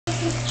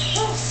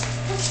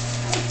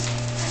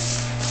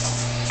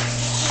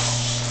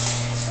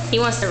He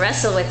wants to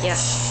wrestle with you.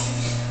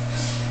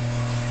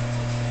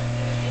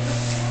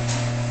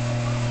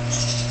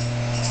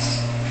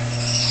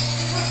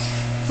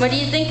 What do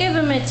you think of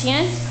him,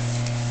 Etienne?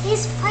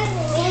 He's biting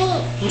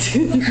me.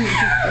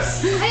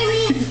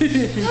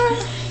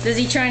 Is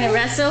he trying to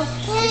wrestle?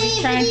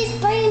 Yeah, He's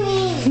biting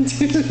me.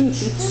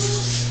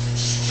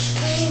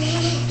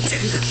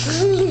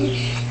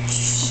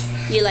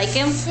 You like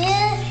him?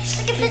 Yeah,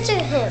 take a picture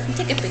of him.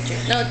 Take a picture.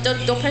 No,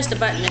 don't press the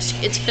button.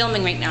 It's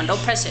filming right now.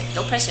 Don't press it.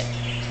 Don't press it.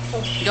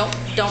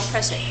 Don't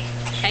press it.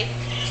 Okay?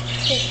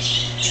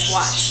 Just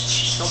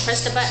watch. Don't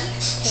press the button.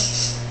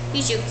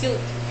 He's your cute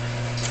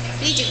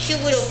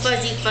little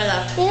fuzzy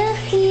fella. Yeah,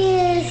 he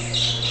is.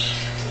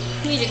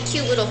 He's a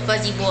cute little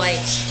fuzzy boy.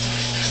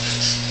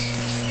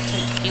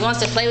 He wants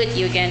to play with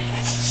you again.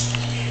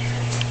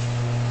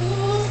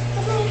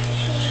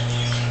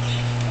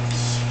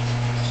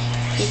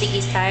 You think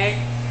he's tired?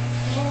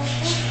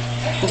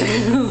 Come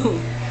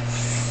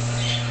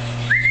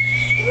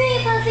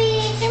here, puppy.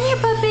 Come here,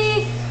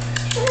 puppy.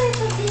 Come here,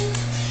 puppy.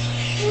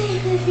 Come here,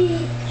 puppy.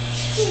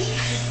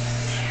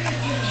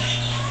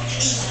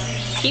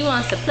 He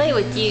wants to play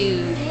with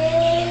you.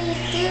 Yeah, you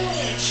do.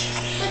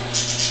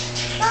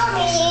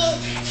 Mommy,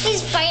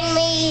 he's biting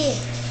me.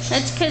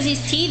 That's because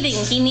he's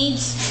teething. He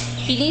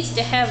needs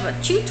to have a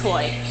chew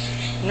toy.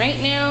 Right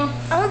now,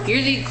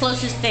 you're the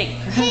closest thing.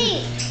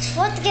 Hey,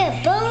 want to get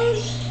a bone?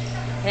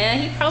 Yeah,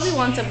 he probably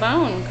wants a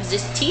bone because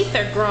his teeth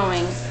are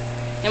growing.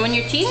 And when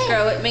your teeth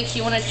grow, it makes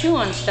you want to chew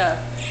on stuff.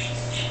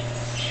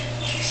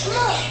 Come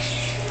on.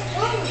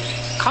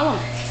 Call him.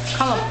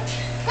 Call him.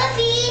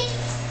 Puppy.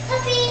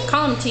 Puppy.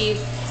 Call him to you.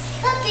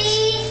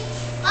 Puppy.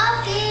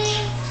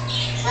 Puppy.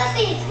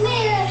 Puppy, come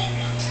here.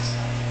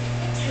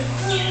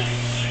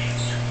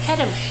 Pet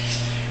him.